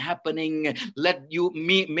something happening.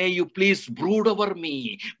 May you please brood over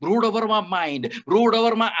me, brood over my mind, brood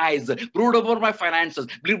over my eyes, brood over my finances,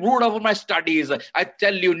 brood over my studies. I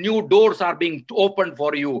tell you, new doors are being opened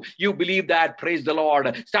for you. You believe that? Praise the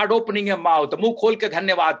Lord. Start opening your mouth. मुंह खोल के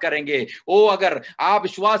धन्यवाद करेंगे. ओ, अगर आप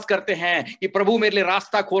विश्वास करते हैं कि प्रभु मेरे लिए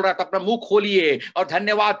रास्ता खोल रहा है तो अपना मुंह खोलिए और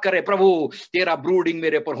धन्यवाद करें. प्रभु तेरा ब्रूडिंग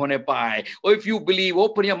मेरे पर होने पाए. Oh, if you believe,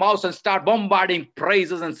 open your mouth and start bombarding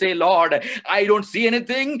praises and say, Lord, I don't see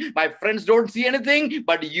anything, my friends don't see anything,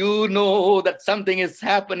 but you know that something is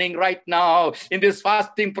happening right now in this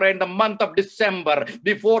fasting prayer in the month of December.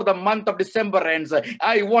 Before the month of December ends,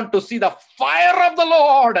 I want to see the fire of the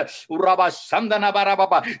Lord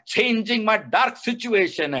changing my dark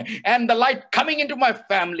situation and the light coming into my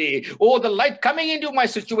family. Oh, the light coming into my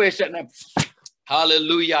situation.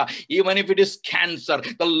 Hallelujah. Even if it is cancer,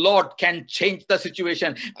 the Lord can change the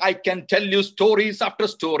situation. I can tell you stories after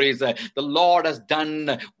stories. The Lord has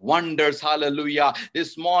done wonders. Hallelujah.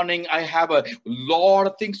 This morning, I have a lot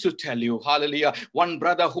of things to tell you. Hallelujah. One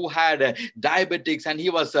brother who had diabetics, and he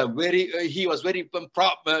was very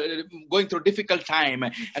going through a difficult time.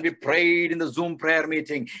 And we prayed in the Zoom prayer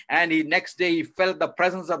meeting. And next day, he felt the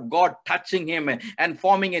presence of God touching him and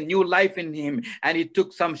forming a new life in him. And he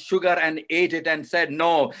took some sugar and ate it, and and said,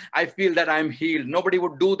 no, I feel that I'm healed. Nobody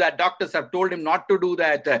would do that. Doctors have told him not to do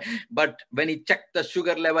that. But when he checked the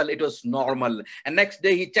sugar level, it was normal. And next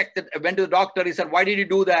day he checked it, went to the doctor. He said, why did you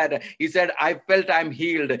do that? He said, I felt I'm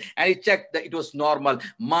healed. And he checked that it was normal.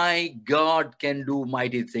 My God can do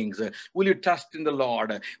mighty things. Will you trust in the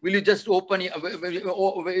Lord? Will you just open,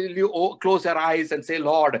 will you close your eyes and say,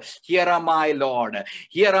 Lord, here am I, Lord.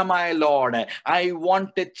 Here am I, Lord. I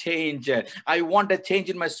want a change. I want a change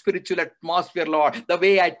in my spiritual atmosphere, Lord. The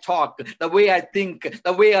way I talk, the way I think,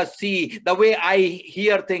 the way I see, the way I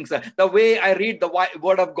hear things, the way I read the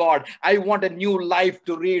word of God. I want a new life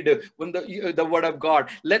to read when the word of God.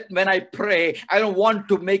 When I pray, I don't want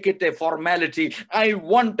to make it a formality. I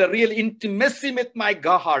want a real intimacy with my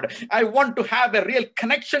God. I want to have a real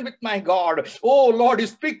connection with my God. Oh Lord, you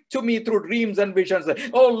speak to me through dreams and visions.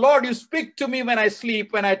 Oh Lord, you speak to me when I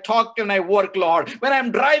sleep, when I talk, when I work, Lord. When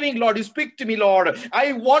I'm driving, Lord, you speak to me, Lord.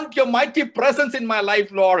 I want your mighty presence in my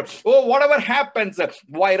life, Lord. Oh, whatever happens,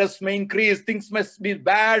 virus may increase, things must be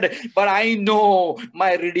bad, but I know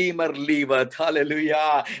my Redeemer liveth.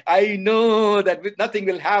 Hallelujah. I know that nothing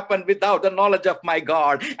will happen without the knowledge of my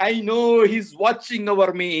God. I know he's watching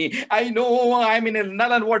over me. I know I'm in a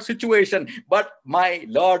null and void situation, but my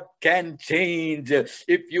Lord can change.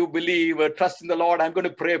 If you believe, trust in the Lord, I'm going to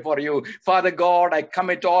pray for you. Father God, I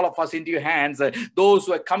commit all of us into your hands. Those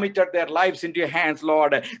who have committed their lives into your hands,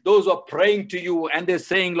 Lord. Those who are praying to you and they're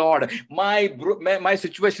saying, Lord, my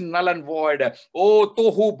situation null and void. Oh,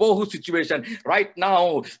 tohu bohu situation. Right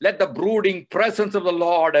now, let the brooding presence of the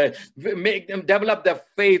Lord make them develop their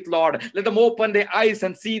faith, Lord. Let them open their eyes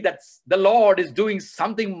and see that the Lord is doing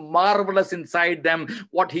something marvelous inside them.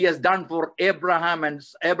 What he has done for Abraham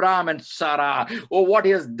and Sarah. Oh, what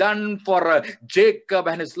he has done for Jacob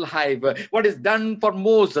and his life. What is done for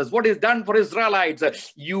Moses. What is done for Israelites.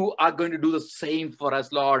 You are going to do the same for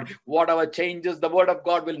us, Lord. Whatever changes, the word of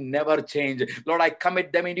God will never change. Lord, I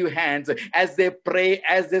commit them into your hands as they pray,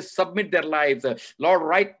 as they submit their lives. Lord,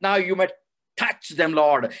 right now you may touch them,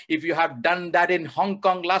 Lord. If you have done that in Hong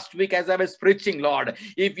Kong last week as I was preaching, Lord.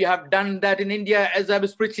 If you have done that in India as I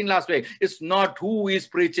was preaching last week. It's not who is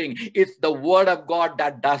preaching. It's the word of God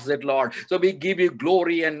that does it, Lord. So we give you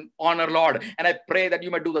glory and honor, Lord. And I pray that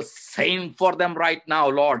you may do the same for them right now,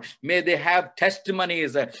 Lord. May they have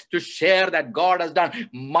testimonies to share that God has done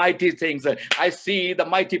mighty things. I see the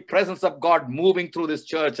mighty presence of God moving through this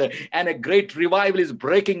church and a great revival is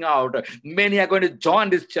breaking out. Many are going to join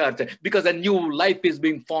this church because a new life is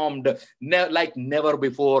being formed like never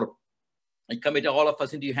before. I commit all of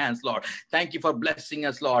us into your hands, Lord. Thank you for blessing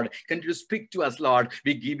us, Lord. Continue to speak to us, Lord.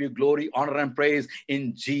 We give you glory, honor, and praise.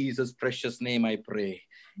 In Jesus' precious name I pray.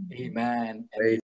 Amen.